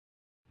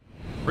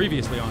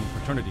Previously on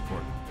Paternity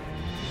Court.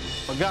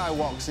 A guy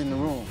walks in the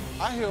room.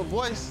 I hear a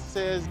voice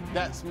says,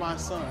 "That's my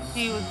son."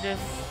 He was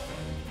just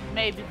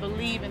maybe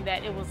believing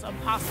that it was a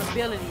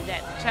possibility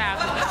that the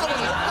child could be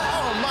cheating.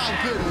 Oh my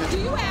goodness. Do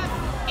you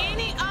have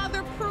any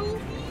other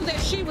proof that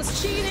she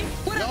was cheating?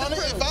 What Your other Honor,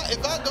 proof?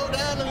 if I go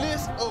down the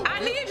list, I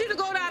need you to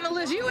go down the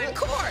list. You in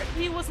court.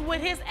 He was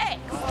with his ex,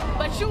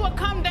 but you would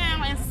come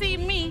down and see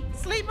me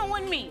sleeping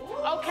with me.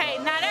 Okay,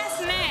 now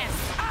that's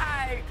nasty.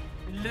 I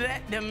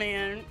let them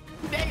in.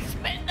 They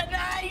spent the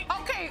night.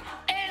 Okay.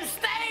 And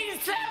stayed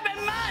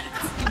 7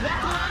 months. You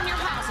walked around your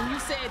house and you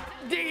said,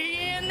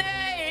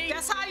 DNA.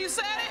 that's how you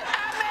said it?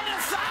 I made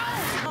a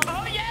song.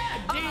 Oh,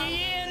 yeah.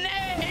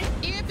 DNA.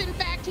 If, in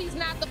fact, he's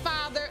not the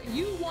father,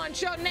 you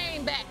want your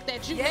name back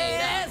that you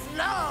Yes, made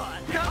up.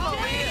 Lord. Come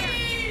on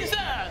Jesus.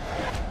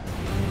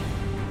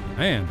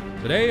 And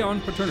today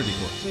on Paternity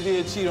Court. she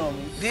did cheat on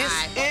me. This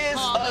is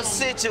a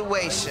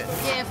situation.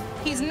 If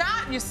he's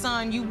not your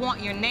son, you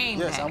want your name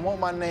Yes, back. I want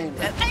my name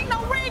back. Ain't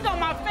no ring on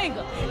my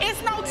finger.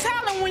 It's no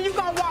telling when you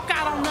gonna walk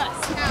out on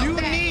us. You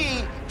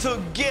need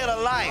to get a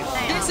life.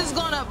 This is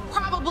gonna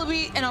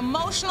probably be an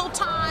emotional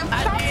time.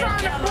 Stop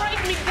trying to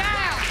break me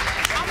down.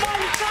 I'm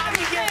only trying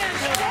to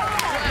stand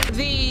strong.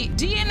 The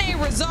DNA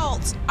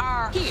results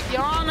are here.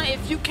 Your Honor,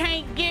 if you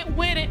can't get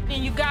with it,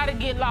 then you gotta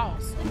get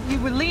lost. You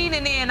were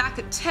leaning in. I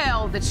could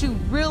tell that you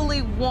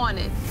really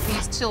wanted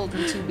these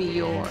children to be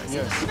yours.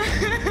 Yes.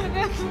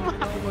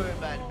 Don't worry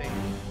about it, baby.